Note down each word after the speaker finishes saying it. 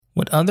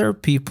What other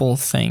people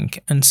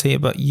think and say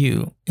about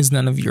you is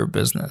none of your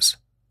business.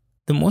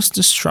 The most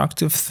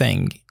destructive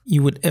thing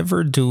you would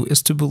ever do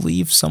is to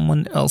believe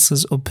someone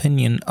else's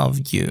opinion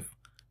of you.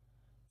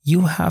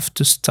 You have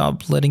to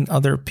stop letting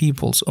other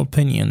people's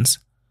opinions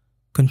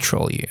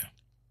control you.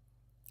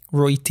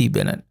 Roy T.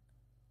 Bennett.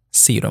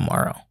 See you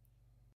tomorrow.